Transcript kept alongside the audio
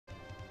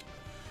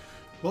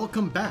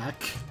Welcome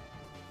back,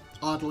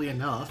 oddly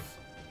enough,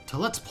 to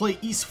Let's Play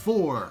Ys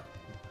 4,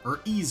 or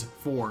Ys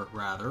 4,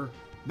 rather,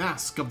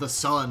 Mask of the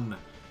Sun.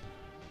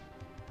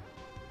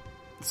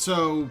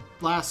 So,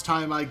 last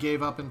time I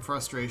gave up in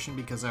frustration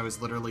because I was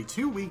literally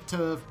too weak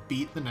to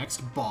beat the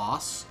next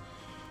boss.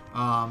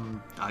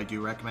 I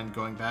do recommend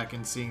going back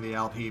and seeing the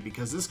LP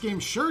because this game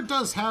sure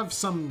does have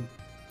some...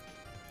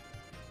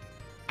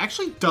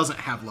 Actually doesn't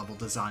have level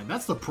design,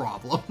 that's the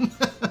problem.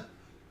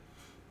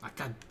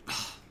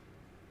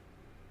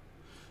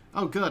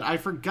 Oh, good. I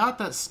forgot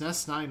that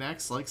SNES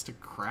 9X likes to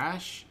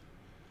crash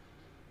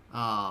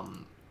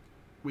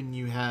when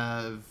you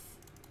have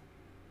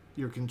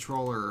your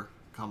controller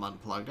come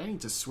unplugged. I need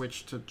to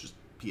switch to just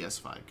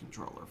PS5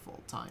 controller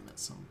full time at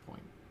some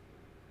point.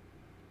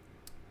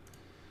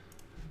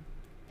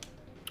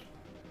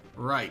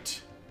 Right.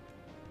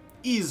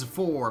 Ys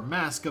 4,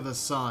 Mask of the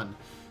Sun.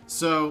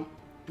 So,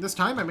 this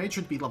time I made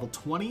sure to be level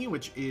 20,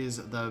 which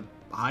is the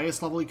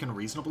highest level you can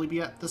reasonably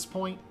be at this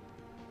point.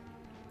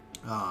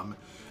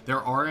 There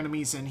are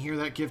enemies in here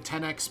that give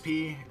 10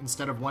 XP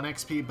instead of 1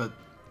 XP, but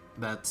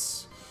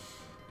that's...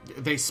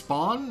 They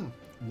spawn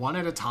one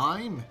at a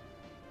time,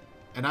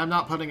 and I'm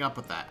not putting up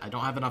with that. I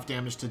don't have enough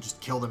damage to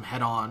just kill them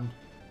head on,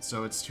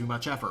 so it's too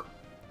much effort.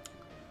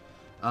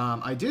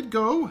 I did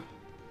go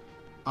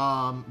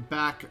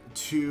back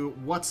to...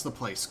 What's the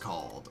place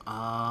called?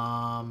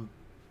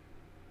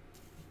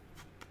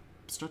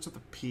 Starts with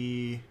a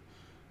P...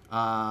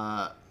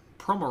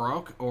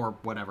 Promorok, or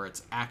whatever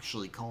it's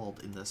actually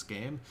called in this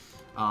game,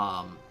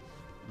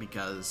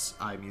 because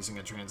I'm using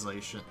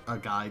a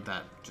guide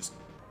that just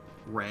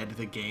read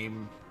the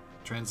game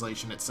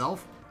translation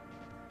itself,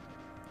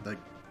 that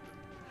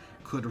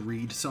could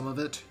read some of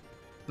it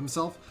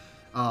themselves,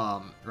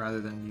 rather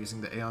than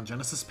using the Aeon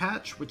Genesis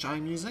patch, which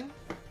I'm using.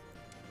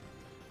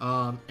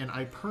 And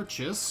I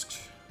purchased,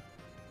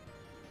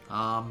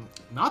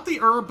 not the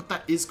herb, but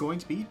that is going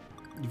to be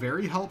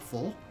very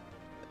helpful.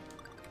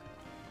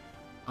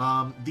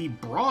 The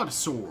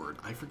broadsword.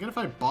 I forget if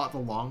I bought the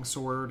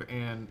longsword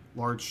and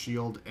large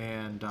shield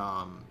and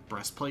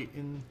breastplate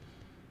in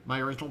my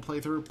original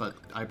playthrough, but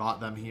I bought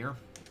them here.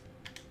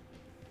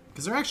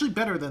 Because they're actually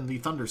better than the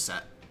Thunder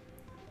set.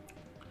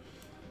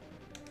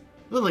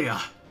 Lilia.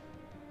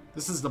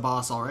 This is the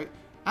boss, alright.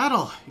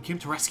 Adel, you came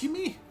to rescue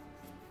me?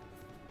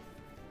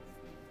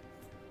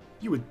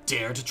 You would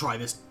dare to try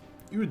this.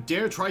 You would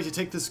dare try to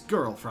take this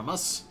girl from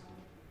us.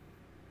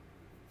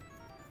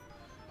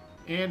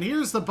 And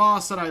here's the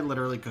boss that I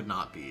literally could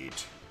not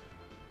beat.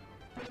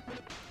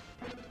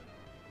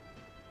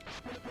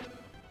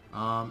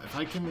 If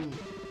I can...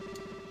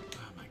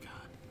 Oh my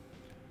god.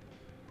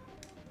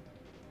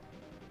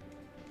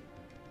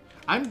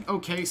 I'm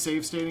okay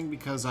save stating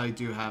because I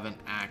do have an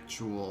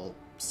actual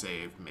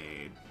save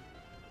made.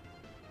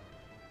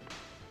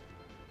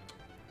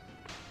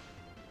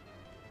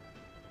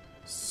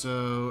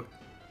 So...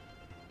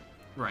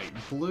 Right,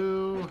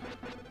 blue...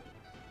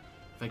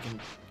 If I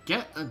can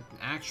get an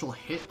actual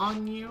hit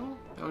on you,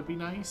 that would be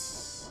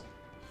nice.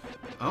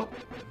 Oh.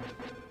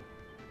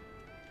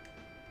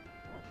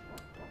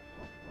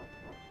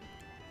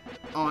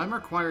 Oh, I'm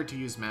required to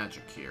use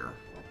magic here.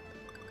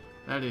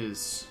 That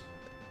is...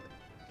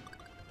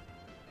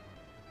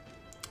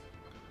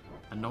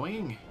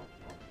 annoying.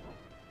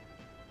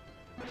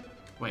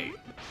 Wait.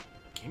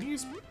 Can you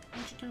use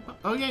magic here?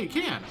 Oh, yeah, you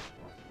can!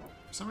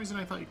 For some reason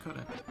I thought you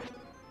couldn't.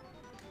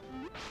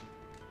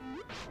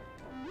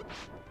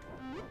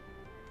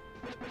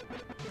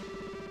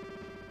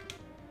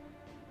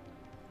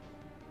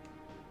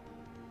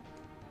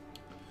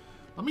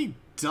 Let me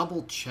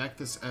double check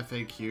this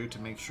FAQ to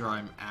make sure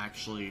I'm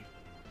actually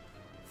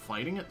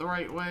fighting it the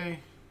right way.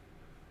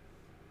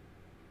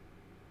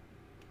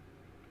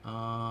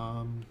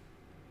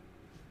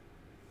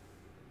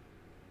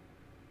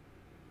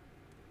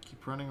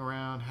 Keep running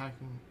around,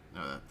 hacking...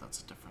 No,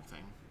 that's a different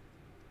thing.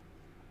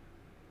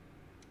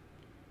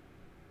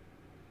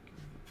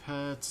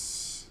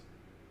 Pets...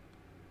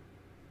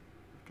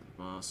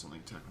 Boss, only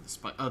attack with the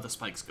spike. Oh, the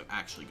spikes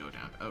actually go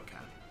down. Okay.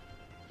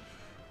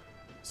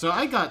 So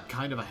I got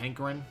kind of a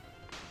hankering.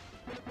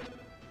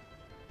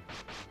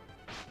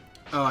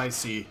 Oh, I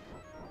see.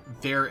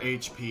 Their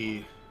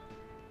HP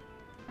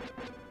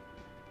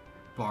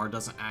bar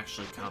doesn't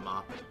actually come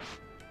up.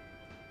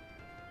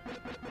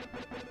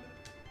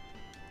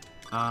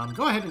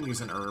 Go ahead and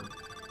use an herb.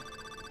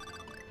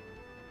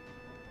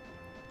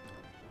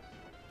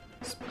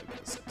 Spike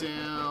is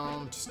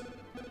down.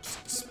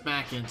 Just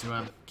smack into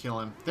him. Kill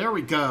him. There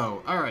we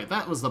go. Alright,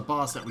 that was the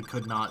boss that we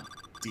could not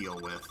deal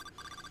with.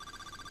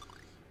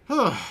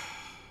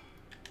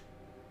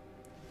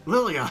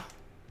 Lilia!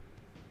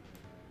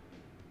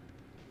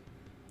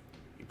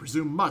 You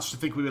presume much to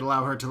think we would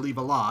allow her to leave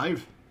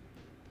alive.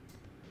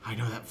 I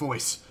know that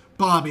voice.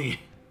 Bobby!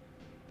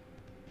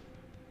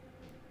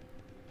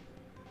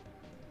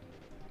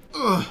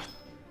 Ugh!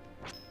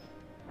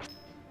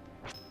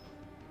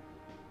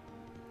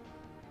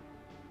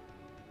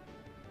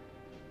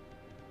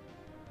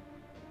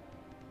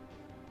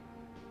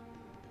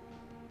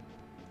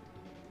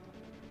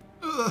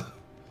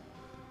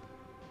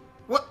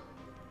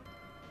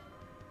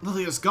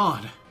 Lilia's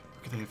gone. Where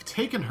could they have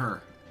taken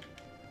her?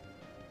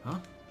 Huh?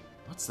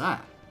 What's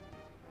that?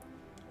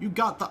 You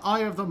got the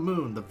Eye of the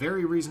Moon, the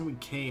very reason we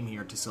came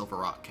here to Silver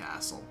Rock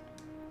Castle.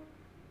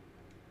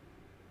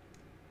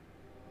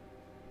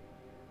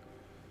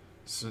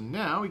 So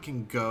now we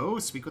can go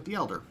speak with the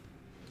Elder.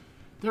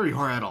 There you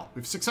are, Adol.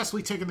 We've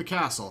successfully taken the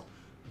castle.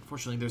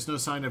 Unfortunately, there's no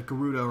sign of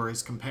Garuda or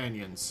his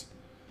companions.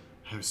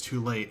 I was too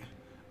late.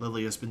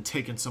 Lily has been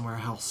taken somewhere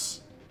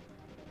else.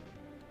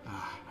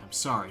 I'm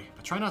sorry,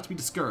 but try not to be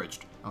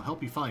discouraged. I'll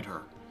help you find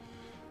her.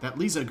 That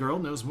Lisa girl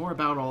knows more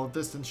about all of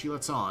this than she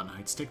lets on.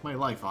 I'd stake my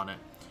life on it.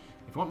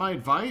 If you want my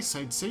advice,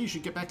 I'd say you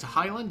should get back to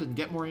Highland and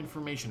get more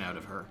information out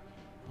of her.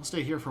 I'll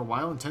stay here for a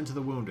while and tend to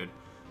the wounded.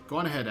 Go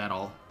on ahead,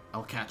 Adol.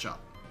 I'll catch up.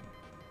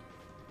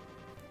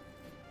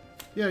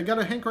 Yeah, I got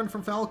a hankering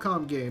from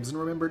Falcom Games and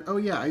remembered, oh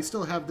yeah, I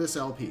still have this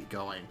LP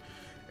going.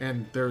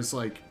 And there's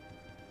like...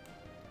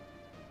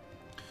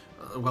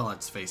 well,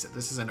 let's face it,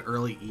 this is an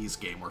early ease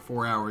game. We're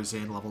 4 hours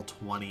in, level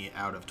 20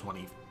 out of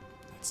 20...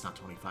 It's not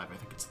 25, I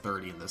think it's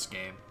 30 in this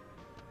game.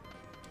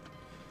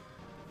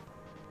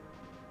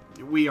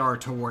 We are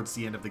towards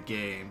the end of the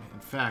game. In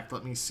fact,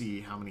 let me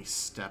see how many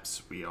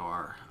steps we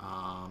are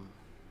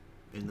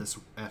in this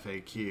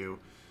FAQ.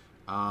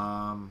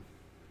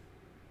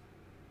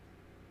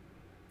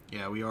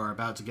 Yeah, we are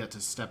about to get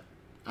to step...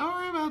 oh,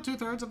 we're about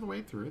 2/3 of the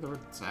way through. Though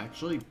it's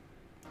actually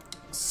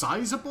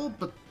sizable,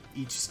 but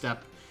each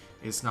step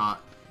is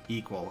not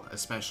equal,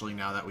 especially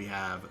now that we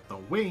have the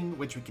wing,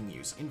 which we can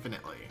use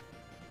infinitely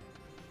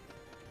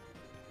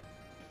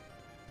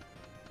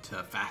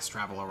to fast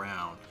travel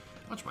around.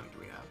 How much money do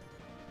we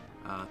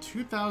have?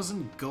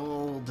 2,000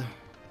 gold.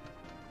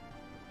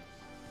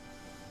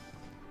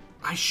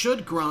 I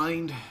should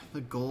grind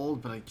the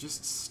gold, but I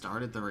just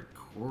started the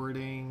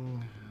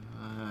recording.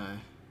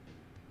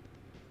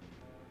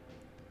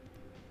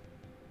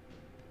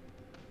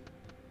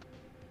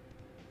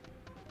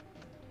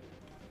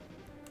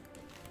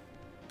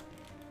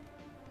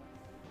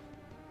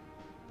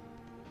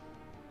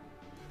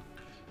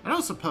 I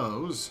don't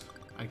suppose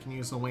I can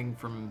use the wing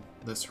from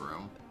this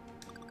room.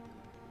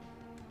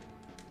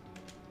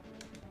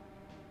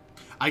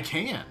 I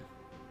can.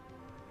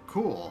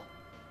 Cool.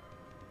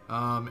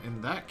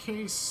 In that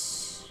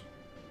case...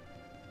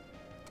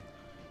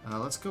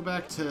 let's go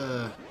back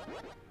to...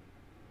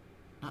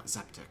 not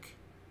Zeptic.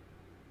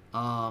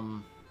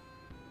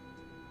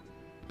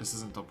 This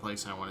isn't the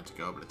place I wanted to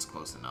go, but it's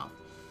close enough.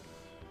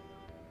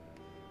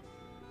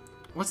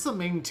 What's the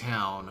main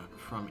town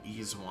from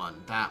Ease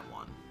 1? That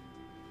one.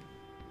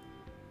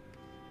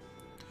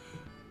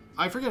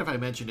 I forget if I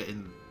mentioned it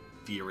in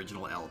the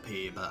original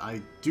LP, but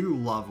I do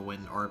love when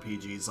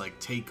RPGs like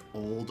take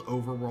old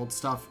overworld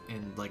stuff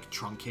and like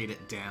truncate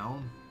it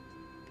down.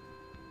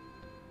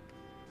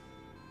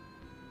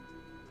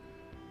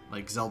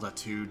 Like Zelda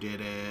 2 did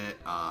it,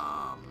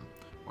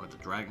 or the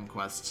Dragon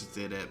Quest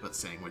did it, but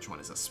saying which one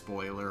is a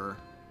spoiler.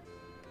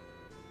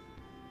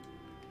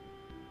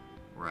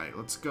 Right,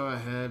 let's go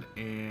ahead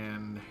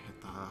and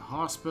hit the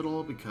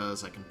hospital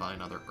because I can buy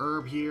another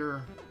herb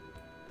here.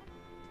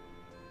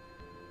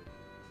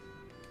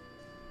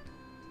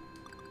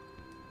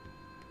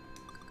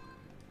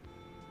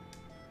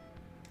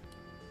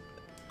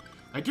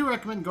 I do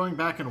recommend going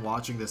back and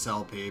watching this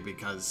LP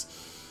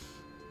because,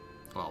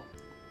 well,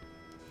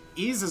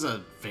 Ys is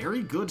a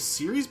very good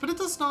series, but it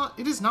is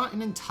not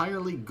an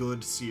entirely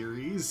good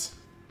series.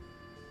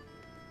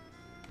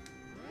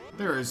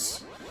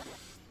 There's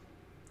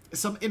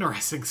some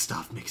interesting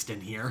stuff mixed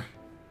in here.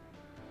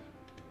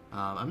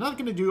 I'm not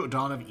going to do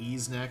Dawn of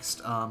Ys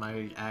next.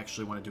 I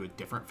actually want to do a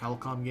different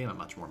Falcom game, a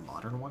much more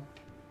modern one.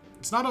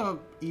 It's not a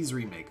Ys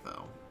remake,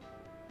 though.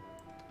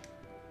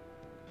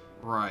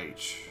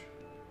 Right.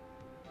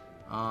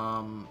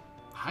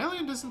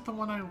 Highland isn't the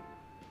one I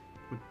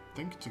would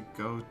think to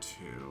go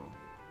to,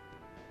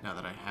 now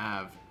that I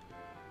have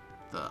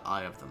the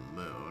Eye of the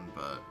Moon,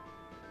 but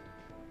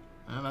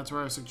that's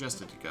where I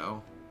suggested to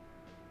go.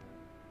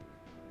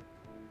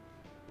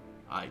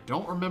 I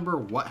don't remember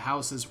what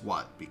house is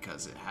what,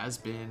 because it has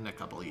been a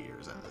couple of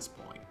years at this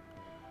point.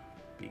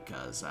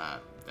 Because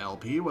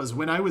LP was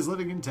when I was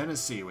living in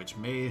Tennessee, which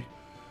may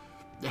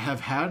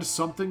have had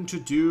something to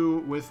do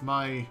with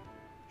my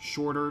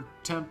shorter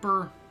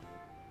temper.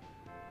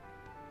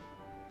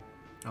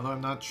 Although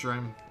I'm not sure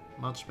I'm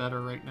much better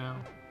right now.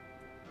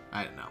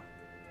 I don't know.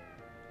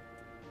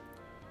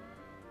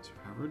 So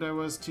how rude I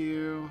was to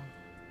you.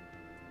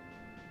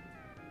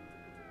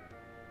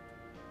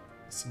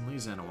 I've seen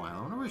Lisa in a while.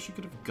 I wonder where she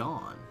could have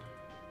gone.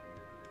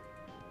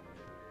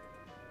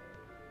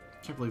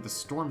 I can't believe the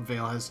Storm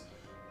Veil has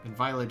been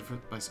violated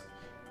by...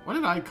 What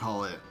did I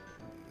call it?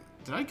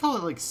 Did I call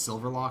it like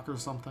Silverlock or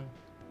something?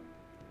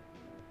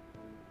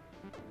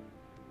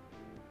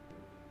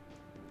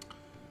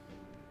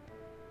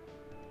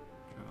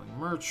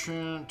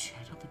 Merchant.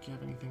 I don't think you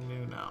have anything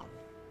new now.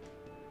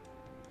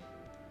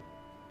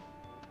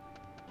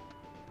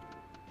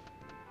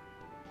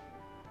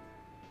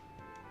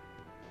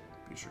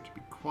 Be sure to be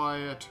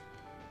quiet.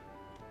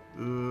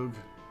 Oog.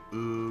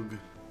 Oog.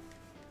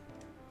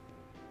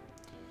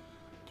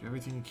 Do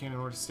everything you can in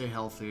order to stay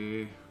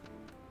healthy.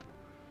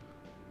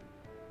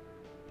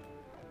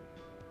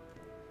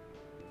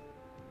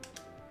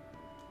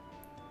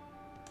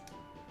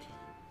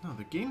 No,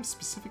 the game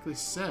specifically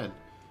said,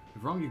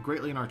 "We've wronged you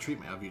greatly in our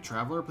treatment of you,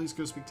 traveler. Please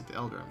go speak to the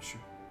elder. I'm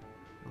sure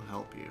he'll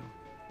help you."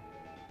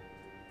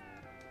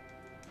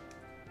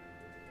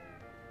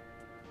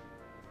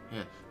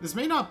 Yeah, this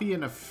may not be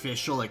an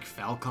official, like,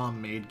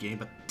 Falcom-made game,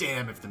 but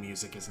damn if the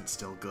music isn't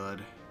still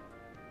good.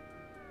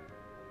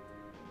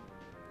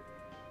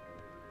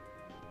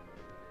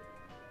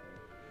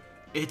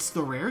 It's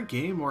the rare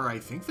game where I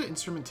think the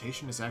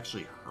instrumentation is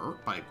actually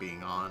hurt by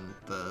being on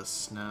the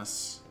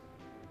SNES.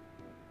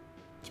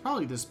 It's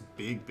probably this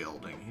big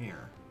building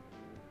here.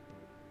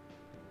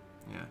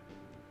 Yeah.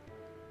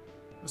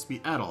 Must be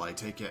Adel, I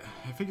take it.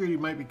 I figured you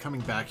might be coming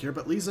back here,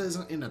 but Lisa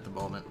isn't in at the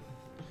moment.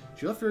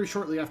 She left very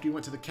shortly after you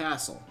went to the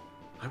castle.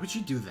 Why would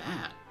she do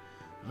that?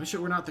 I wish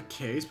it were not the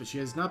case, but she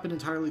has not been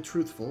entirely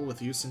truthful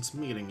with you since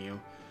meeting you.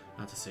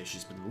 Not to say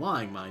she's been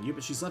lying, mind you,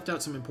 but she's left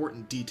out some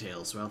important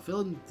details, so I'll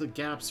fill in the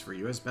gaps for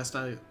you as best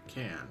I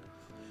can.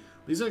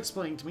 Lisa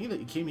explained to me that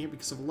you came here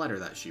because of a letter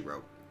that she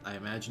wrote. I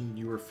imagine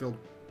you were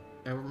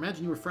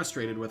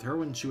frustrated with her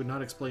when she would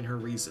not explain her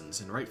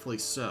reasons, and rightfully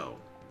so.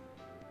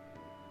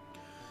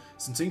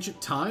 Since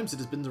ancient times, it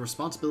has been the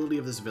responsibility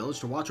of this village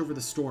to watch over the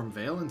Storm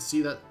Vale and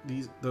see that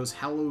those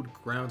hallowed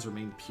grounds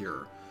remain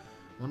pure.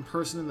 One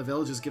person in the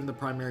village is given the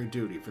primary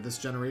duty. For this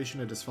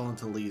generation, it has fallen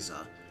to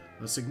Lisa.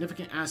 The most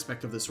significant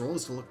aspect of this role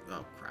is to look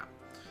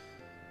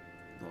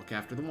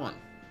after the One.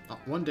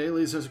 One day,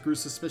 Lisa grew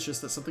suspicious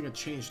that something had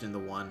changed in the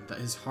One, that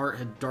his heart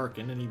had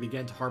darkened and he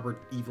began to harbor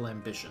evil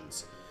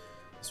ambitions.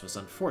 This was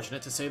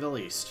unfortunate, to say the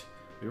least.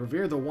 We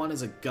revere the One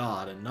as a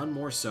god, and none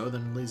more so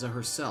than Lisa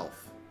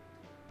herself.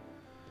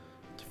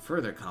 To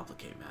further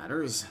complicate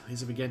matters,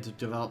 Lisa began to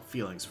develop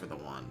feelings for the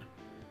One.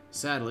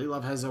 Sadly,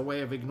 love has a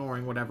way of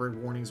ignoring whatever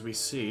warnings we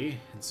see,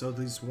 and so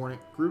these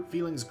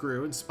feelings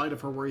grew in spite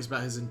of her worries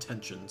about his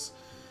intentions.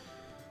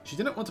 She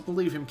didn't want to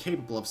believe him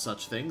capable of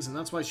such things, and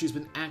that's why she's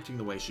been acting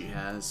the way she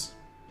has.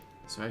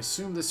 So I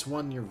assume this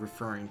one you're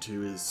referring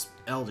to is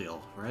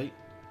Eldiel, right?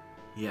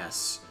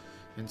 Yes.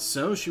 And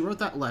so she wrote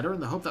that letter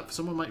in the hope that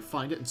someone might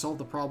find it and solve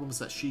the problems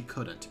that she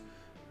couldn't.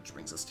 Which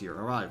brings us to your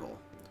arrival.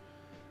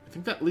 I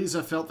think that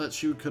Lisa felt that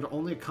she could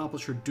only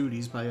accomplish her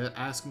duties by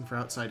asking for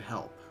outside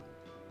help.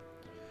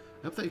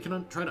 I hope that you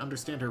can try to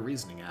understand her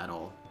reasoning at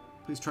all.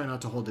 Please try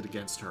not to hold it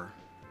against her.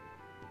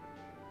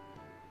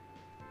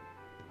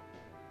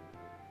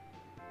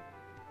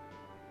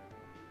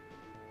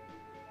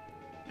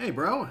 Hey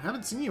bro,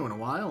 haven't seen you in a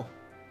while.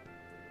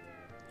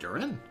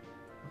 Durin?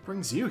 What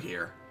brings you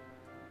here?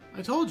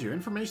 I told you,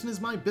 information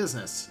is my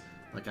business.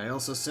 Like I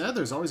also said,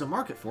 there's always a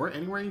market for it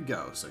anywhere you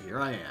go, so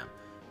here I am.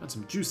 Got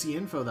some juicy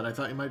info that I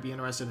thought you might be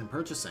interested in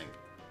purchasing.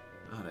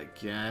 Not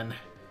again.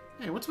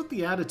 Hey, what's with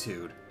the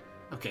attitude?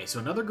 Okay, so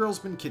another girl's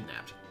been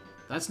kidnapped.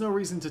 That's no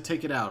reason to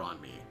take it out on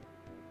me.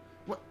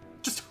 What?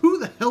 Just who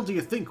the hell do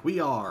you think we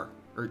are?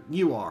 Or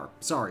you are.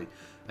 Sorry.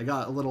 I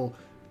got a little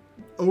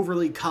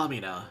overly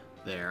kamina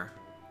there.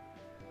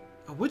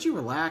 Oh, would you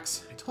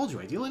relax? I told you,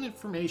 I deal in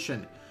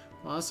information.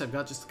 Plus, I've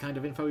got just the kind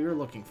of info you're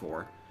looking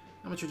for.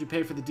 How much would you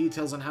pay for the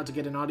details on how to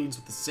get an audience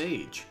with the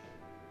sage?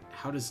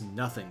 How does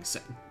nothing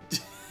say?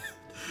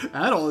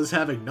 Adel is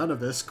having none of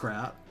this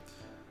crap.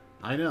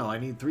 I know, I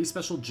need 3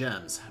 special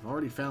gems. I've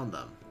already found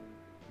them.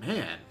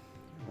 Man,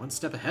 you're one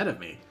step ahead of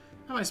me.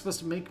 How am I supposed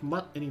to make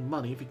any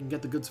money if you can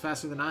get the goods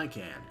faster than I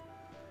can?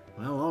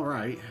 Well,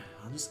 alright.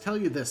 I'll just tell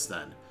you this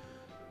then.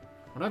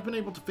 What I've been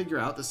able to figure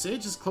out, the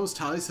sage has close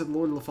ties to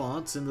Lord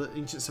Lafont in the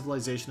ancient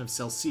civilization of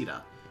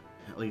Celceta.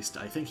 At least,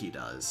 I think he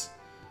does.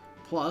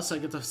 Plus, I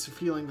get the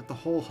feeling that the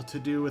whole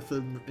to-do with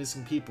the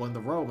missing people and the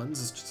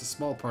Romans is just a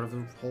small part of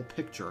the whole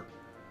picture.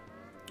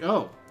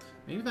 Oh,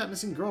 maybe that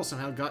missing girl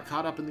somehow got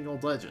caught up in the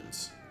old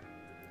legends.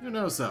 Who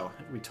knows, though?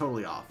 I could be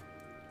totally off.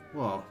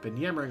 Whoa, been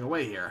yammering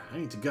away here. I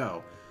need to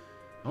go.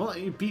 I won't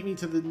let you beat me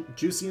to the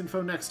juicy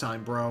info next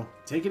time, bro.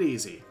 Take it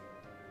easy.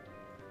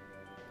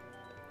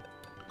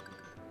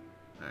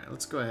 Alright,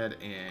 let's go ahead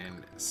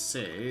and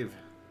save.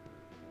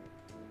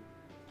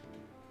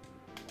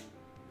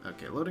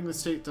 Okay, loading the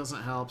state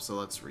doesn't help, so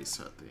let's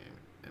reset the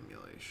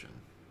emulation.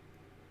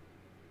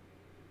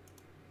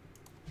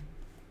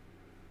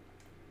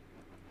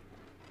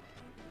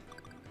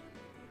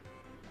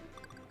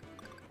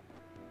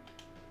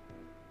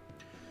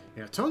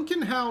 Yeah,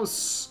 Tonkin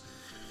House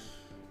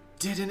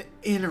did an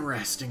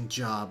interesting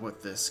job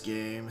with this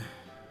game.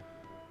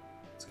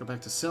 Let's go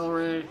back to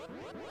Celery.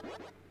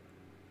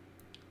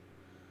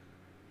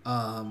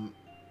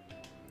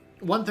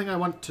 One thing I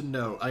want to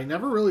note, I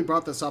never really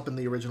brought this up in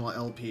the original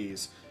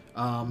LPs.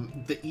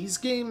 The Ys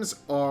games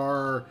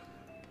are...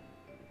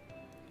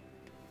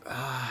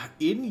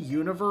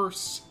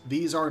 in-universe,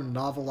 these are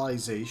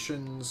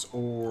novelizations,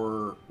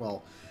 or,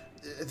 well,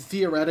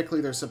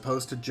 theoretically they're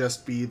supposed to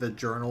just be the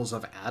journals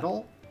of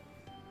Adel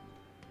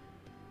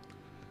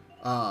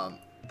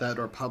that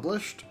are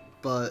published,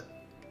 but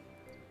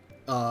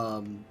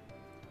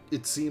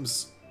it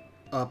seems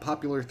a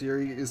popular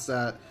theory is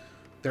that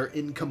they're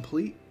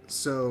incomplete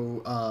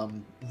so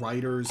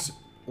writers,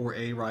 or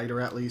a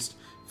writer at least,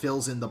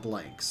 fills in the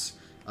blanks.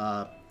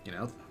 You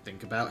know,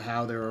 think about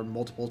how there are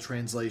multiple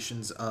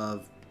translations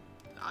of,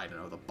 I don't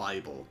know, the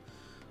Bible.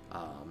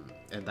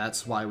 And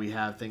that's why we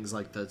have things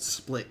like the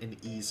split in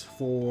Ys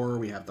 4,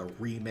 we have the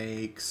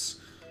remakes,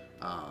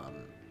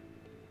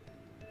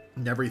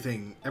 and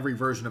everything, every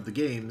version of the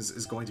games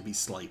is going to be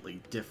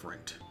slightly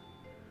different.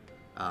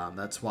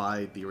 That's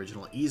why the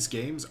original Ys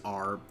games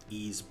are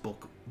Ys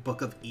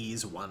Book of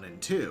Ys 1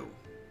 and 2.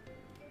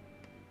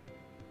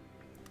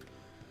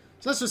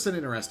 So that's just an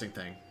interesting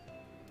thing.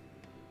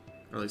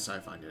 Or at least I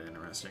find it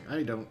interesting.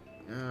 I don't...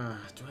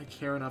 do I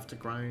care enough to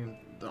grind?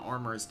 The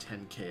armor is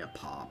 10k a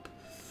pop.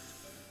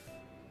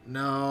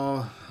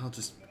 No, I'll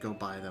just go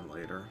buy them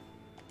later.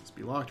 Must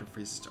be locked or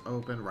freezes to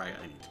open. Right,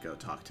 I need to go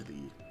talk to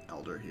the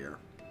elder here.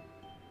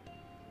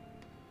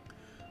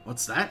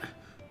 What's that?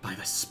 By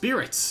the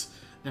spirits!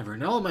 Never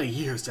in all my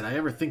years did I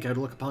ever think I'd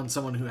look upon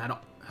someone who had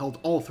held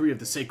all three of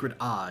the sacred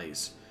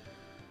eyes.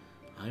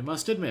 I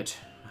must admit,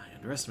 I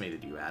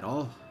underestimated you,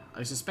 Adol.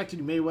 I suspected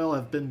you may well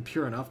have been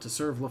pure enough to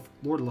serve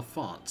Lord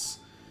Lafance.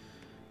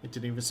 It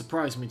didn't even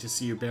surprise me to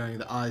see you bearing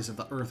the eyes of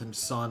the earth and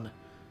sun.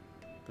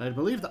 But I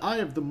believe the eye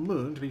of the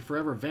moon to be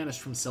forever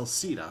vanished from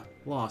Celceta,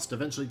 lost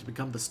eventually to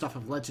become the stuff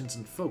of legends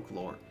and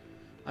folklore.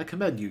 I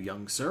commend you,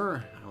 young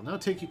sir. I will now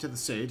take you to the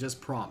sage as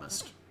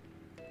promised.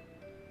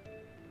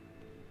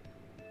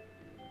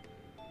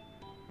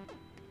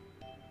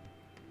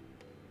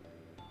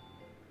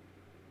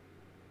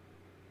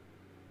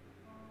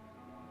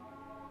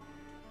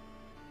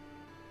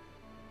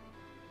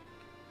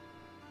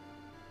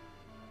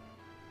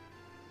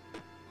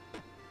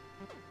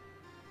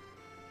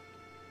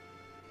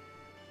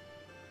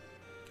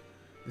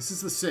 This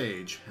is the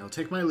sage. I'll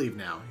take my leave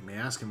now. You may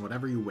ask him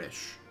whatever you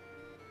wish.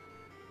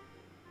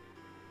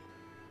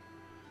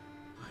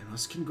 I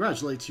must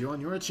congratulate you on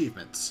your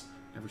achievements.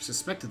 Never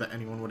suspected that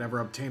anyone would ever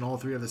obtain all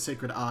three of the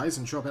sacred eyes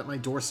and show up at my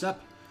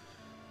doorstep.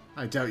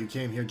 I doubt you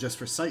came here just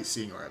for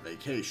sightseeing or a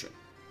vacation.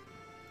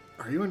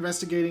 Are you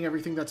investigating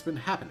everything that's been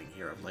happening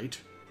here of late?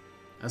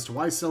 As to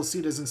why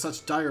Celceta is in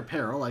such dire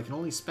peril, I can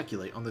only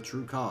speculate on the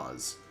true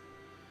cause.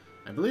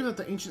 I believe that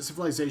the ancient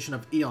civilization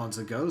of eons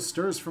ago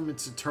stirs from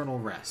its eternal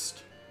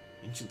rest.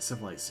 Ancient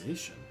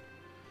civilization?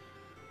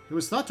 It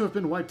was thought to have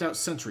been wiped out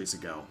centuries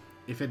ago.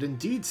 If it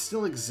indeed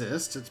still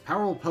exists, its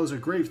power will pose a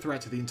grave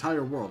threat to the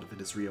entire world if it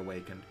is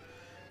reawakened.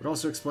 It would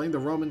also explain the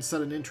Romans'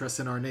 sudden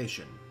interest in our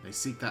nation. They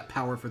seek that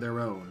power for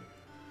their own.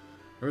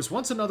 There was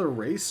once another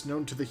race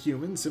known to the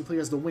humans simply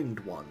as the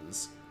Winged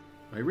Ones.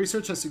 My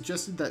research has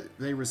suggested that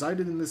they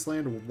resided in this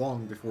land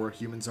long before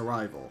humans'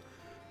 arrival.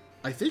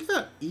 I think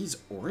that Ys'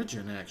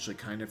 origin actually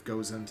kind of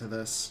goes into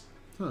this.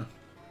 Huh.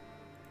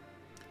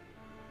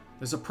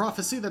 There's a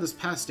prophecy that is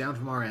passed down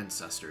from our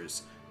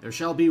ancestors. There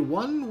shall be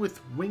one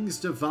with wings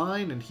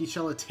divine, and he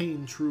shall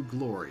attain true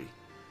glory.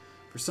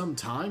 For some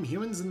time,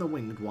 humans and the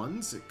Winged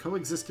Ones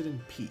coexisted in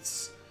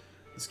peace.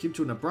 This came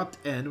to an abrupt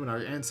end when our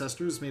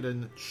ancestors made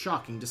a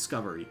shocking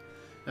discovery.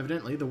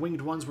 Evidently, the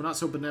Winged Ones were not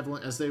so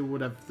benevolent as they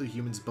would have the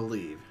humans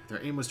believe.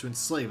 Their aim was to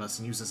enslave us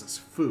and use us as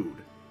food.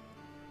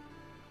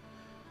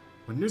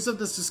 When news of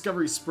this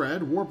discovery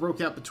spread, war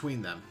broke out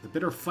between them. The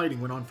bitter fighting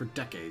went on for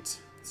decades.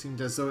 It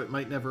seemed as though it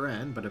might never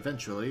end, but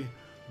eventually,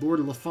 Lord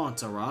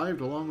Lafance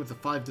arrived along with the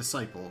 5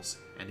 disciples,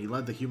 and he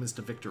led the humans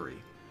to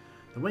victory.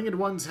 The Winged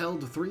Ones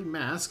held 3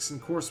 masks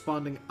and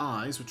corresponding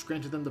eyes, which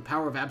granted them the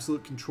power of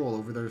absolute control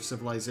over their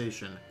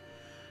civilization.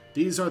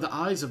 These are the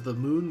eyes of the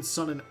moon,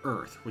 sun, and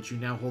earth, which you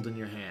now hold in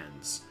your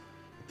hands.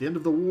 At the end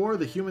of the war,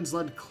 the humans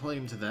laid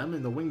claim to them,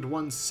 and the Winged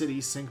Ones' city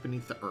sank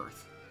beneath the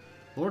earth.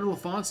 Lord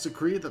Lafance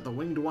decreed that the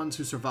Winged Ones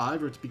who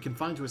survived were to be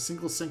confined to a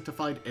single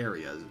sanctified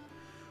area.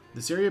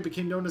 This area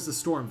became known as the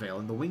Stormvale,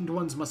 and the Winged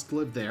Ones must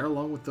live there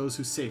along with those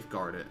who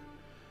safeguard it.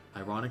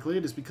 Ironically,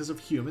 it is because of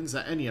humans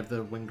that any of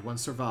the Winged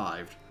Ones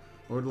survived.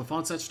 Lord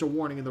Lafance etched a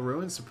warning in the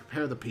ruins to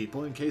prepare the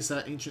people in case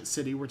that ancient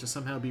city were to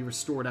somehow be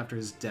restored after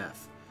his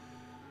death.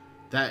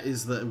 That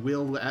is the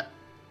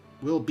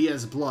will be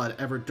as blood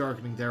ever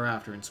darkening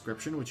thereafter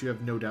inscription, which you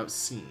have no doubt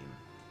seen.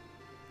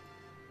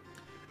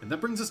 And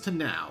that brings us to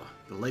now.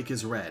 The lake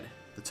is red.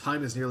 The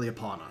time is nearly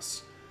upon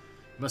us.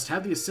 We must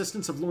have the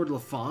assistance of Lord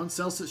Lafance,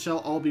 else it shall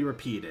all be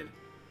repeated.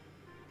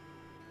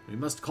 We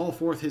must call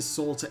forth his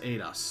soul to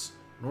aid us.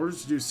 In order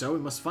to do so, we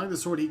must find the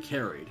sword he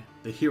carried,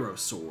 the Hero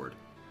Sword.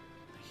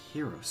 The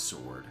Hero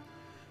Sword.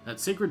 That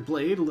sacred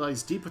blade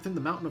lies deep within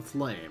the Mountain of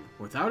Flame.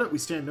 Without it, we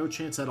stand no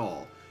chance at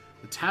all.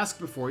 The task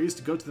before you is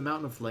to go to the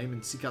Mountain of Flame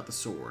and seek out the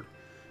sword.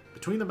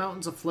 Between the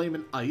Mountains of Flame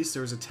and Ice,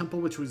 there is a temple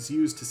which was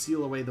used to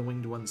seal away the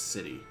Winged One's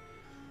city.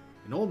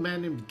 An old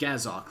man named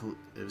Gazok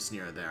lives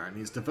near there, and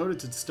he is devoted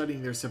to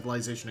studying their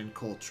civilization and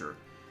culture.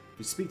 If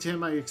you speak to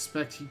him, I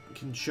expect he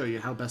can show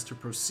you how best to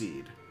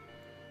proceed.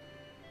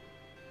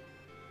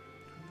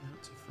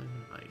 Out to Flame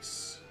and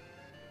Ice.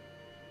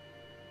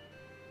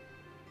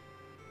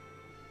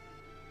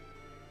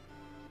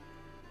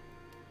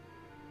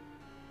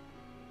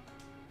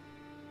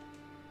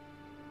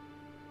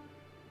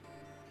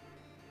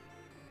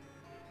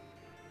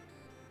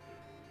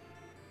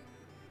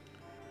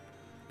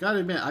 Gotta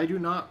admit, I do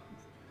not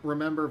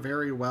remember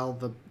very well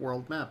the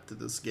world map to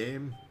this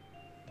game.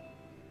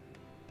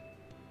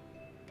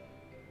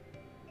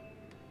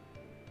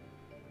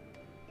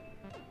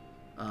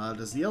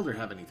 Does the Elder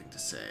have anything to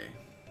say?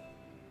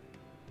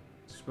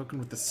 Spoken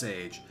with the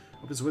Sage.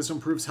 Hope his wisdom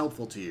proves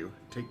helpful to you.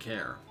 Take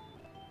care.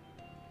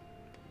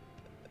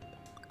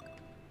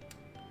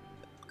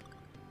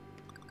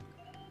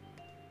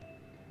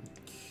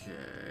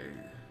 Okay.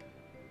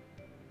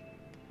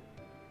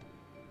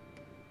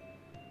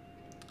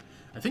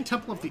 I think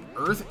Temple of the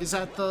Earth is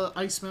at the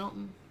Ice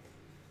Mountain.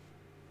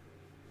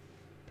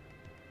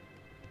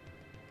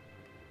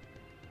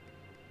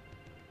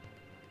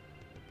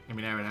 I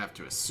mean, I would have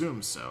to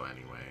assume so,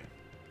 anyway.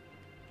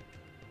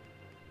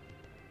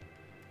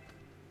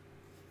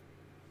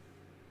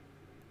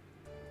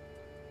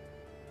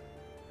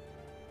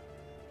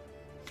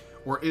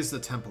 Or is the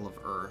Temple of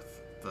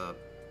Earth the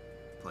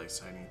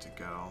place I need to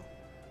go?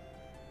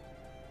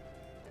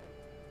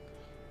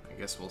 I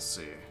guess we'll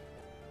see.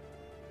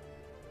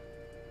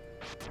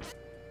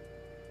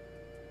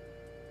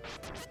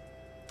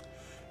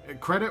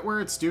 Credit where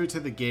it's due to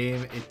the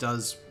game, it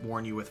does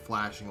warn you with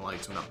flashing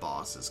lights when a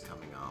boss is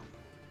coming up.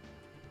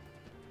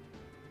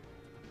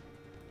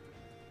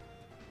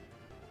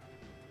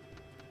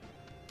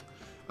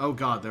 Oh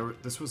god,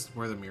 this was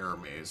where the mirror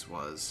maze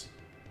was.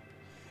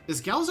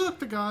 Is Galzuk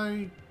the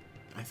guy?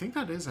 I think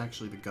that is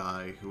actually the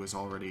guy who was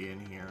already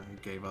in here, who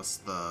gave us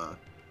the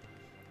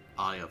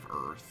Eye of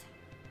Earth.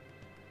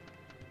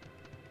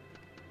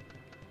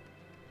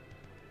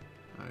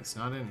 It's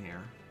not in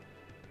here.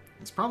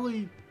 It's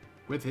probably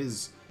with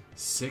his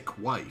sick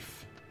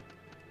wife,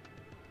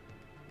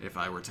 if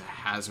I were to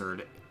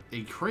hazard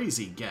a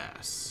crazy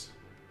guess.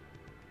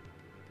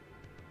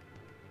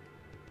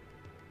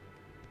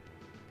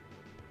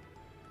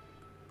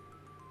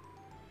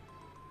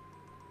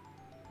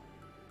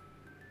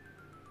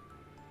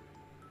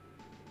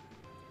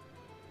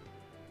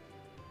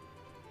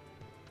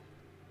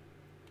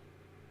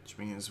 Which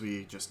means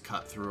we just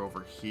cut through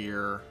over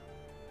here.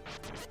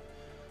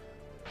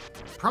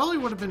 Probably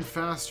would have been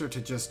faster to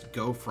just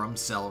go from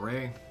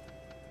Celray.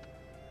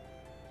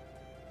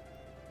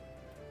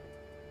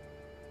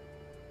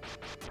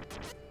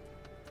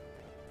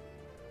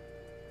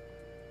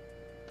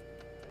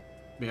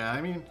 Yeah,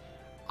 I mean,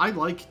 I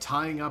like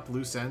tying up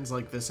loose ends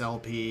like this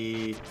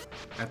LP,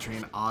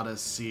 Etrian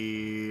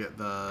Odyssey,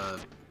 the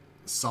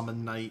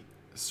Summon Knight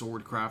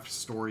Swordcraft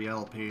Story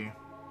LP.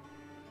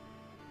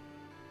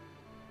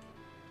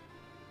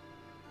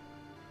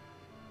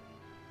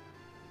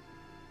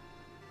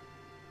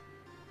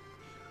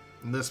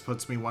 And this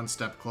puts me one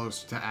step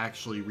closer to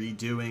actually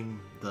redoing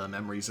the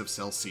Memories of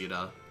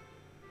Celceta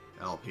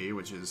LP,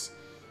 which is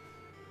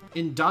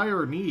in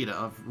dire need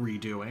of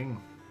redoing,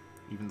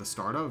 even the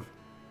start of.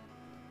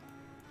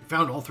 You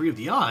found all 3 of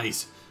the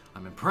eyes!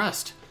 I'm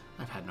impressed.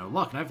 I've had no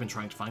luck, and I've been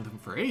trying to find them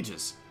for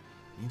ages.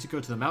 I need to go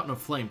to the Mountain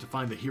of Flame to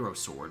find the Hero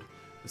Sword.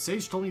 The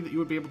sage told me that you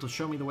would be able to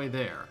show me the way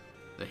there.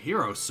 The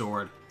Hero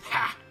Sword?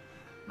 Ha!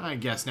 I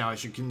guess now I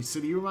should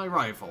consider you my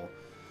rival.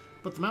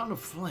 But the Mountain of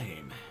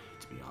Flame...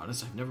 To be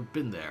honest, I've never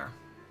been there.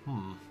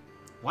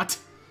 What?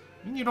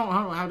 You mean you don't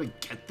know how to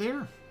get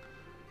there?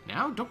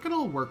 Now, don't get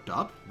all worked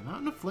up. The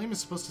Mountain of Flame is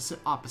supposed to sit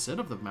opposite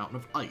of the Mountain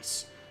of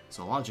Ice.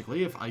 So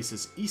logically, if ice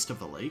is east of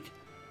the lake,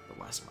 the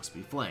west must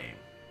be flame.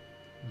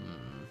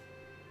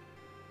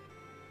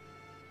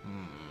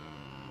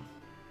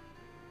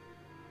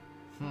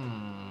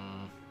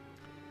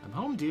 I'm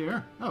home,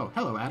 dear. Oh,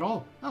 hello,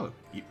 Adol. Oh,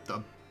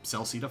 the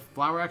Celceta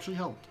flower actually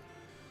helped.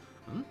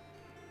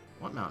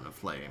 What Mountain of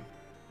Flame?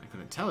 I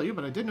couldn't tell you,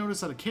 but I did notice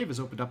that a cave has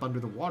opened up under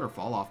the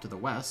waterfall off to the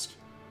west.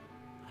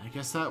 I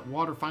guess that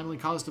water finally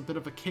caused a bit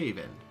of a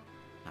cave-in.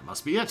 That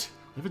must be it.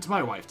 Leave it to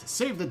my wife to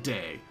save the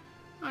day.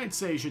 I'd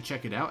say you should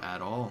check it out,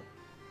 Adol.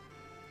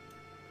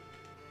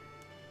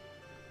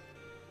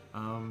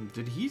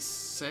 Did he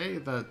say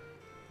that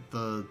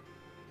the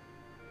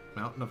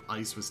Mountain of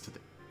Ice was to the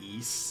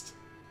east?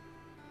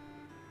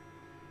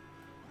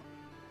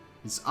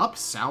 Is up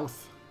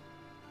south?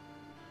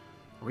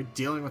 Are we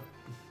dealing with...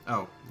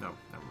 Oh, no,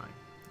 never mind.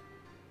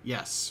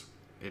 Yes,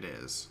 it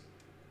is.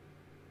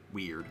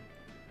 Weird.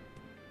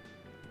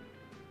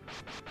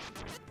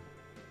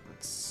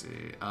 Let's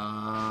see.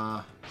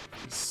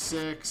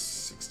 56,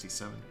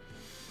 67.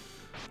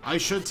 I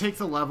should take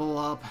the level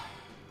up.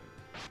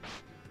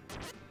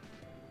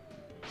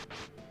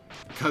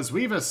 Because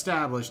we've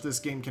established this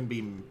game can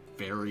be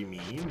very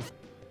mean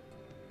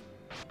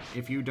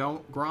if you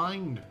don't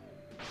grind.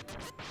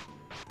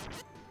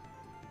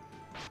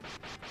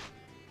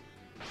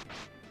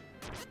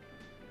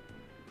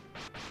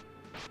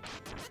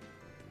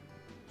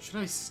 Should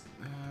I...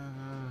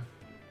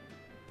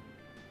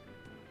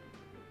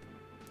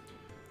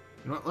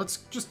 You know what, let's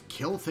just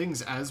kill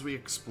things as we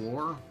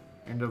explore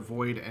and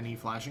avoid any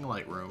flashing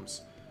light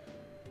rooms.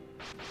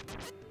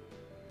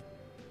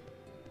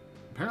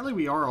 Apparently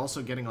we are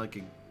also getting like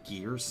a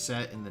gear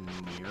set in the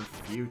near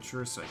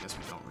future, so I guess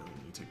we don't really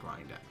need to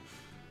grind out.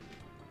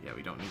 Yeah,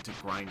 we don't need to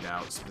grind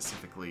out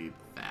specifically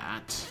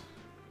that.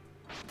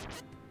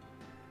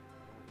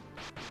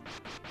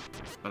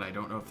 But I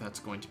don't know if that's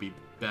going to be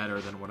better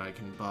than what I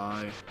can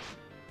buy.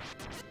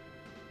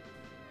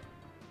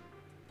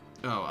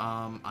 Oh,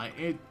 I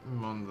am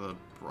on the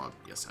broad.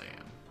 Yes, I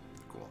am.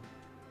 Cool.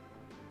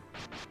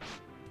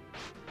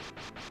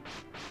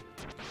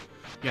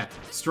 Yeah,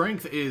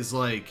 strength is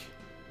like,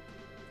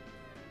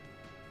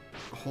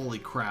 holy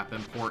crap,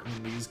 important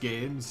in these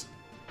games.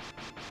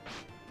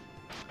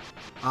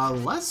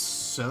 Less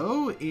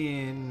so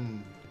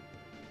in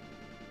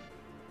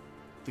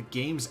the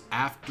games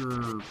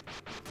after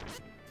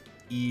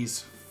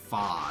Ease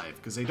 5,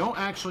 because they don't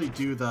actually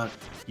do the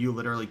you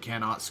literally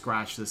cannot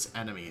scratch this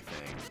enemy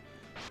thing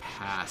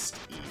past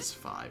Ease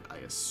 5. I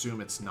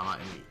assume it's not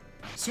in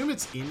I assume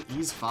it's in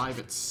Ease 5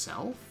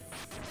 itself?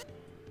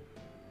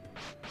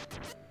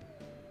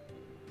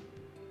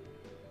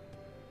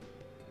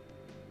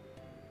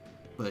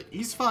 But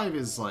Ease 5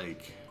 is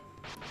like...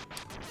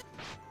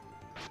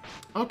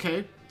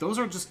 Okay, those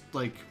are just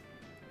like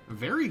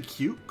very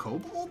cute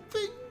kobold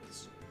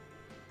things.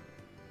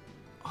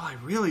 Oh, I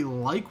really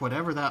like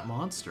whatever that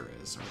monster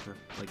is. Are there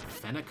like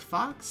fennec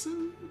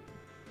foxen?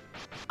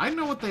 I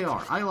know what they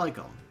are. I like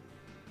them.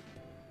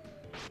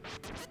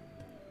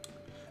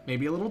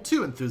 Maybe a little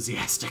too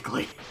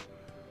enthusiastically.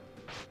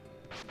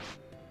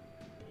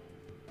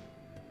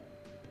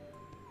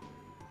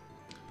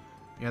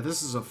 Yeah,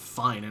 this is a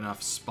fine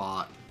enough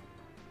spot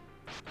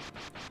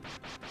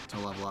to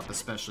level up,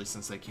 especially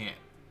since they can't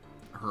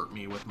hurt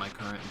me with my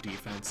current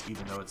defense,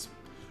 even though it's,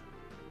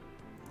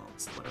 well,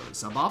 it's literally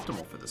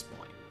suboptimal for this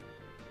point.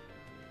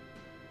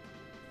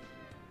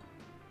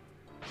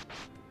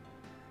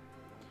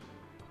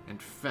 In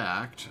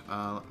fact,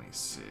 let me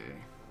see.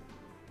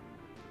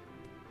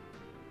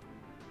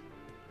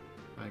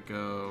 If I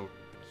go...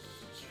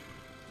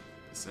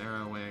 Is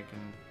there a way I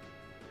can...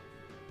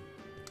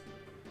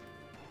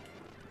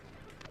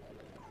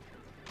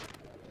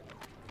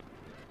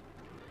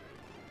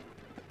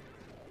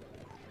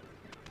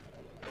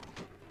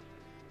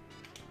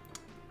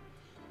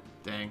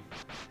 Dang.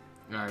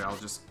 Alright, I'll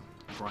just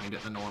grind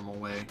it the normal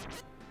way.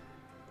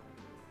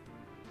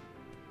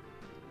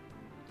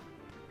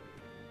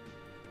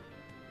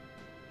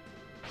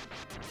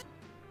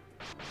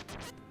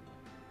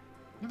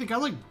 They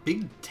got like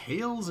big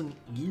tails and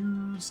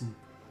ears and...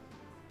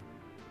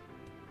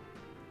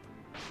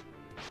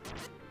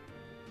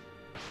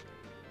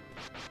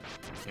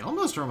 They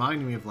almost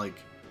remind me of like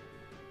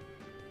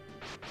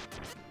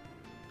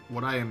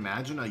what I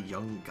imagine a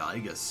young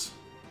Gygus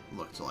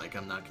looked like.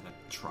 I'm not gonna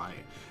try.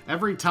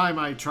 Every time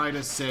I try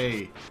to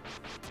say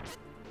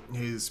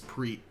his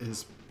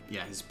pre-Gygus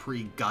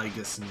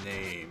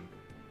name,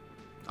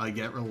 I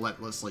get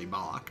relentlessly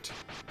mocked.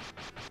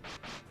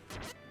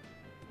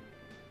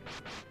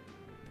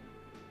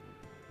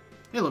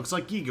 It looks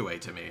like Gigue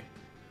to me.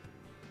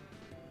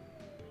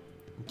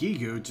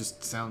 Gigu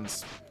just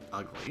sounds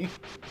ugly.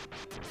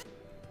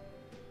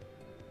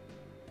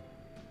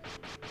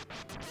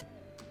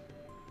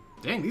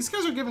 Dang, these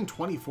guys are giving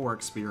 24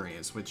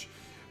 experience, which,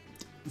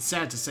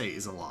 sad to say,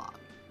 is a lot.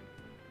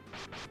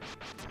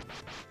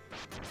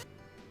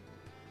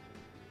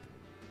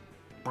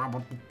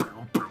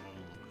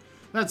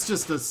 That's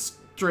just a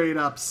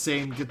straight-up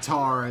same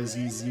guitar as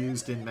he's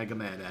used in Mega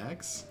Man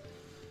X.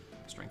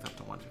 Strength up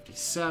to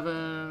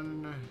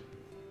 157.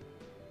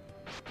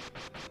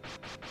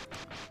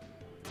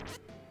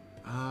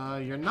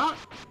 You're not...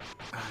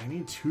 I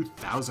need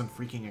 2,000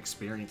 freaking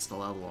experience to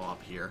level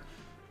up here.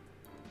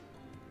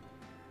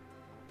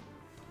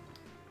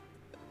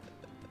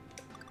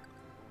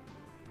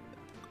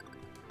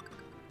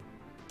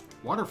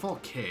 Waterfall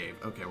Cave.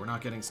 Okay, we're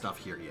not getting stuff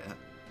here yet.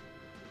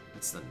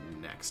 It's the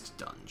next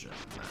dungeon,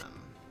 then.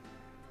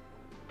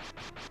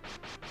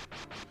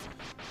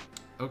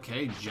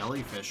 Okay,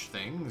 jellyfish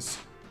things.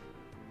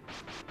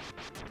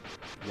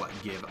 What,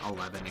 give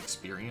 11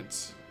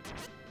 experience?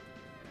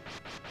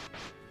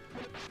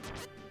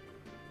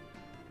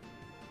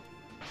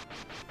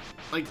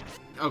 Like,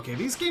 okay,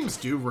 these games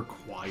do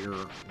require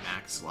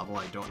max level.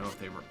 I don't know if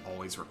they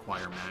always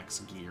require max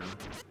gear.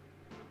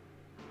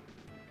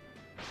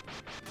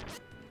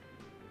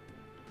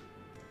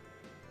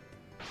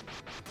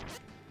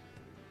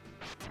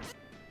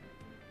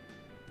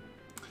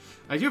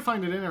 I do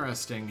find it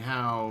interesting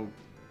how...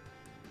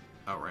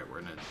 Oh, right, we're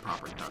in a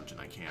proper dungeon.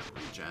 I can't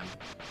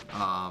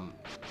regen.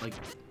 Like,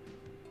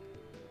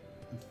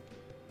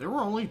 there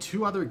were only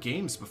 2 other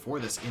games before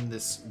this in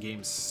this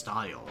game's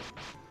style,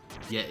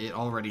 yet it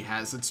already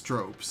has its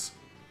tropes.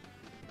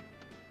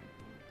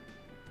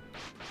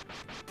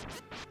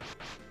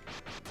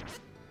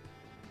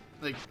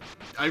 Like,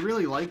 I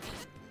really like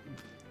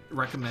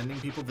recommending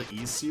people the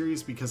Ys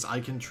series because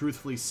I can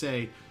truthfully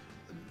say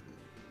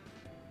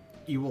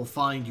you will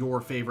find your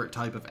favorite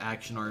type of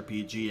action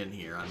RPG in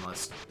here,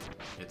 unless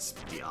it's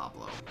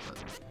Diablo, but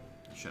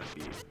it shouldn't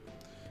be.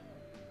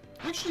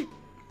 Actually,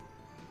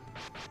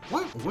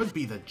 what would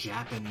be the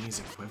Japanese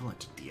equivalent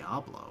to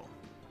Diablo?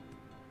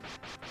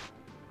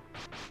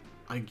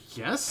 I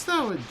guess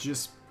that would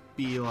just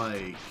be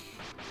like...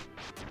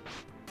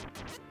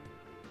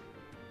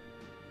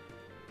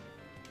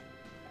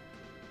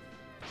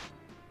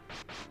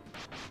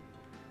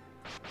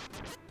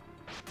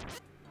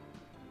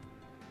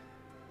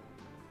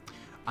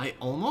 I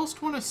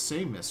almost want to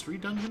say mystery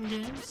dungeon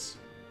games.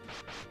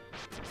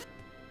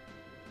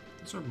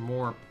 Those are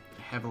more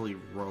heavily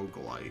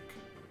roguelike.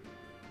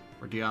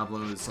 Where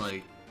Diablo is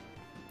like,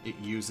 it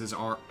uses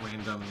our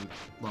random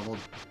level,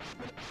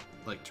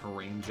 like,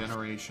 terrain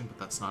generation, but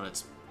that's not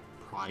its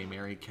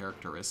primary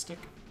characteristic.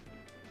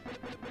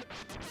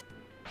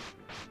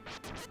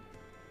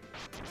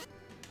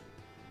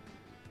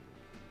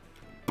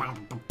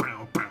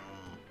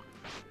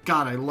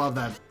 God, I love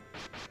that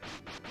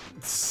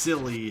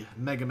silly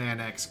Mega Man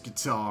X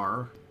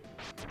guitar.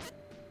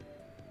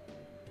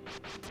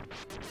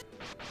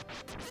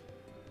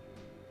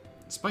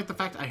 Despite the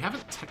fact I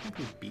haven't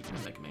technically beaten a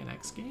Mega Man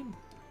X game.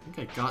 I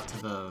think I got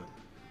to the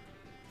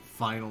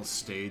final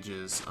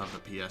stages of the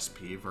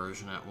PSP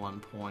version at one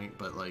point,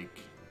 but, like,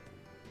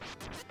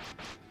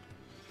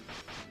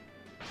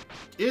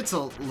 it's a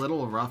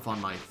little rough on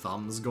my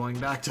thumbs going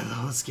back to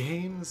those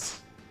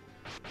games.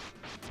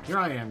 Here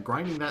I am,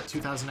 grinding that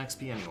 2000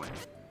 XP anyway.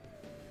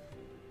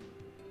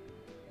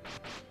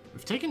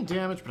 We've taken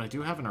damage, but I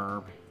do have an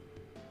herb.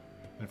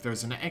 And if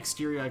there's an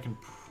exterior, I can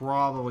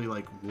probably,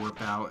 like,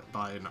 warp out,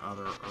 buy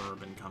another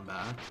herb, and come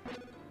back.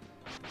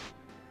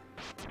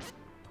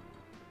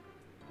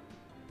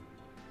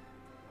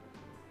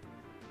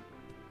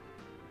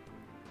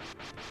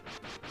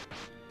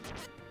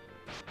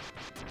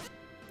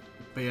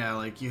 But yeah,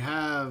 like, you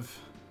have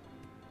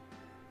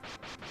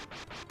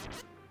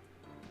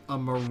a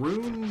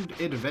marooned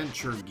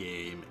adventure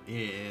game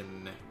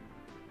in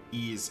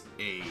Ys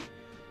 8.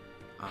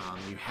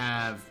 You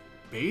have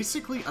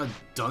basically a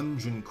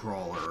dungeon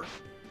crawler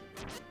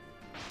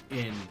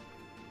in,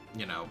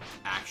 you know,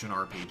 action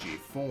RPG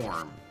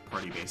form,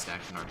 party-based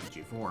action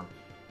RPG form,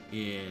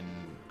 in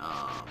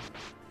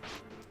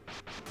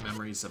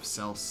Memories of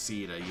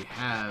Celceta. You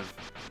have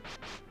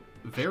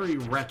very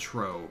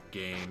retro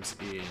games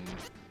in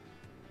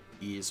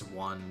Ys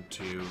 1,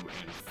 2,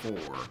 and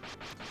 4.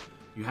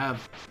 You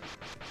have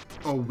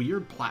a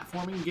weird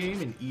platforming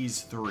game in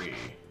Ys 3.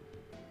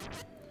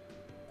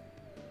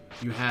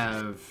 You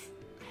have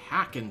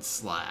hack and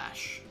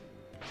slash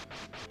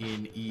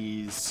in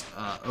Ys,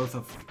 Oath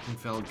of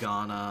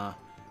Felgana,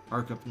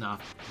 Ark of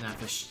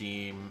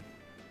Nafashtim.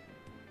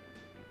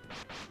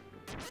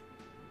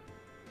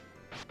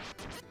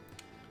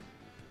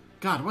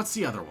 God, what's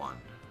the other one?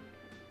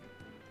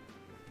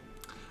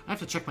 I have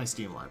to check my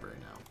Steam library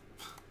now.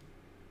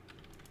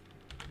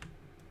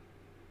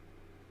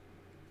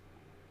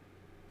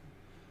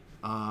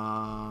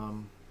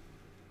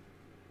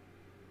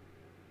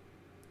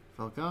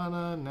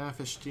 Felgana,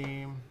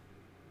 Nafashtim,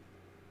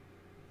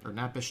 or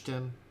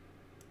Napishtim.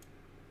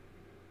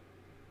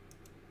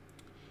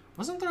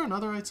 Wasn't there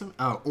another item?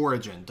 Oh,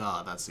 Origin,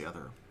 duh, that's the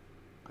other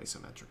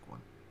isometric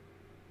one.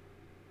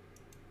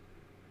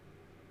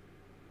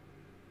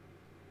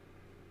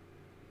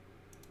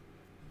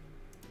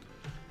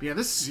 But yeah,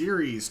 this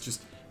series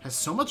just has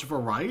so much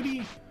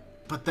variety,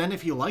 but then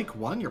if you like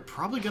one, you're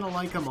probably gonna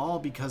like them all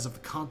because of the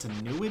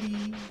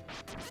continuity.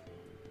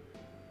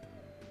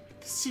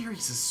 This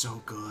series is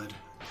so good.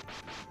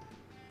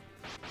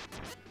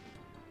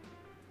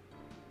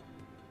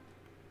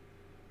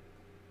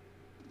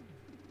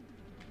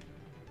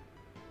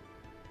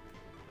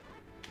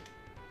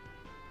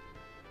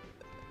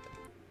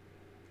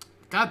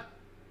 God,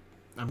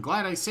 I'm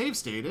glad I save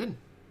stated.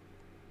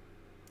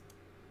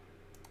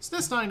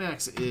 SNES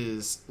 9X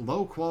is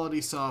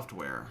low-quality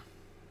software.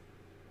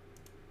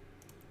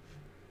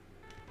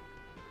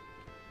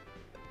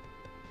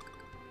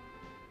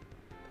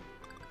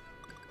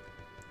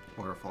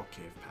 Waterfall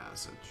Cave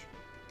Passage.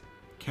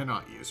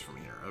 Cannot use from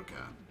here, okay.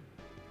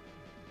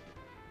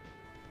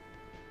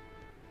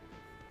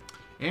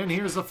 And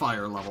here's the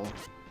fire level.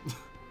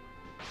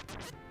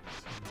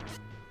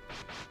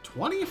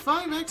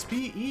 25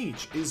 XP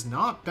each is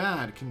not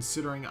bad,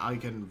 considering I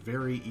can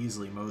very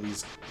easily mow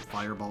these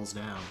fireballs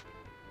down.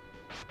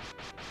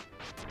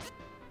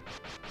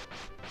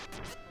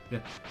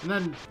 Yeah, and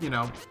then, you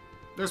know,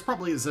 there's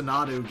probably a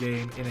Xanadu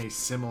game in a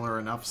similar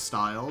enough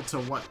style to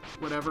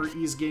whatever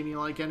Ys game you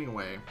like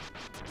anyway.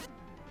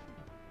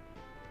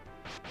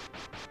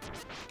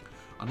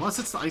 Unless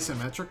it's the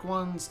isometric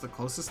ones, the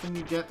closest thing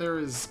you get there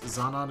is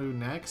Xanadu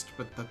next,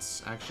 but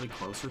that's actually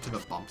closer to the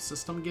bump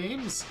system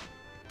games.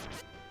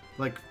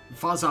 Like,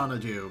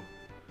 Fazanadu,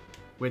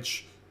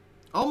 which,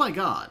 oh my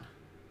god.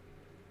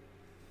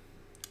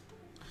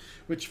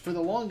 Which, for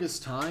the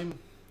longest time,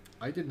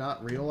 I did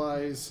not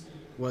realize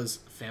was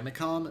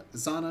Famicom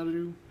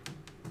Xanadu.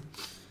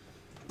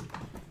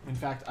 In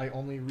fact, I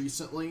only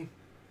recently,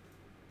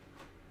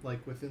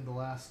 like within the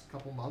last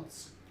couple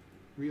months,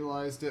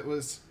 realized it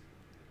was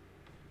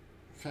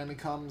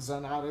Famicom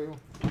Xanadu.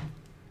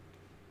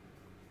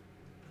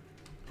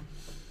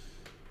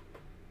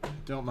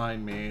 Don't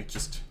mind me,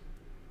 just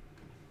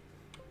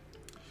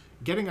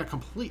getting a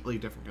completely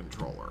different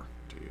controller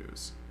to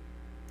use.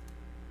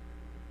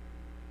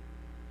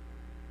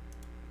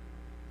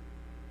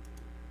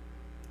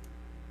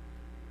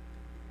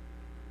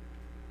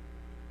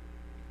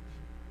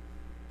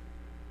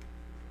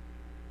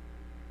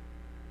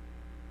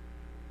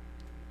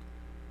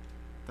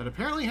 that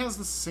apparently has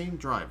the same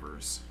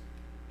drivers.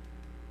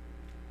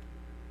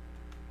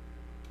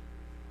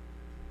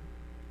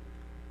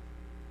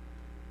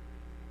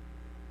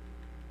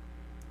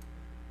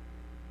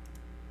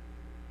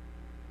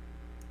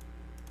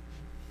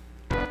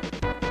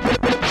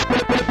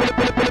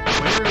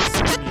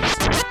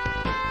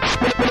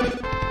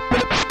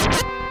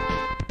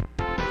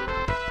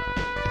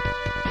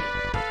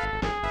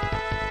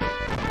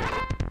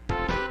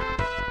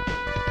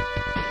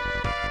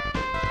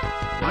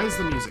 Why is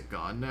the music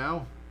gone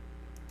now?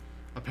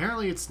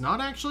 Apparently it's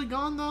not actually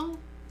gone, though?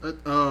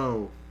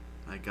 Oh,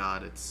 my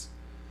God, it's...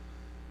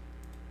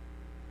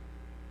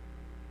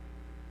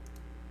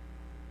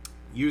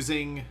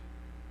 using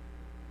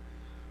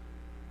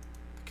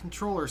the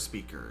controller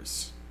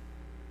speakers.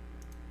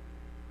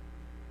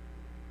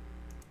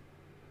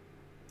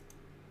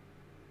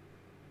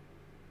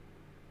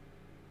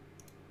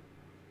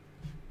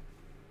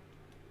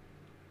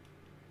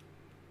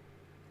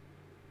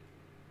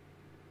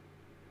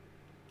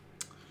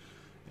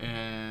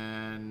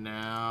 And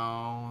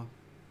now...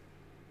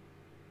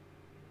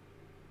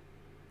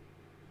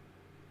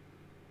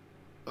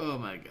 oh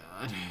my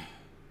God.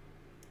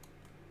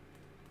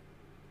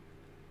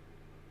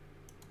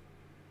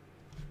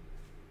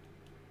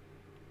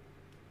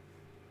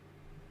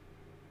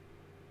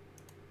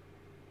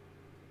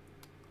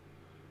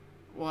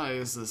 Why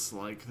is this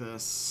like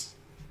this?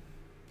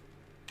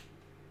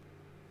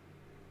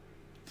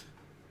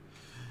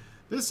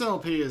 This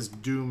LP is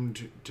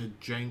doomed to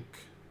jank.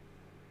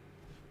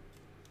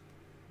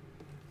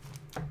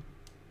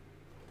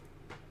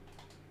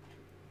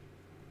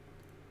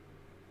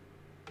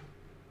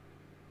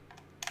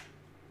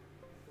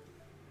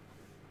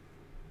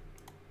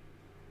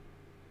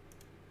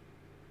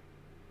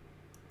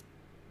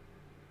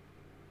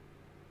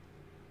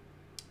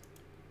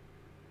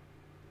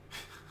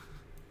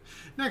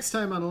 Next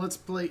time on Let's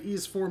Play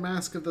Ys 4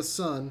 Mask of the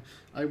Sun,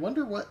 I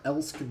wonder what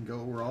else can go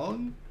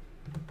wrong?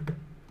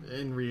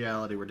 In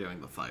reality, we're doing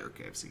the fire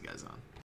cave. See you guys on.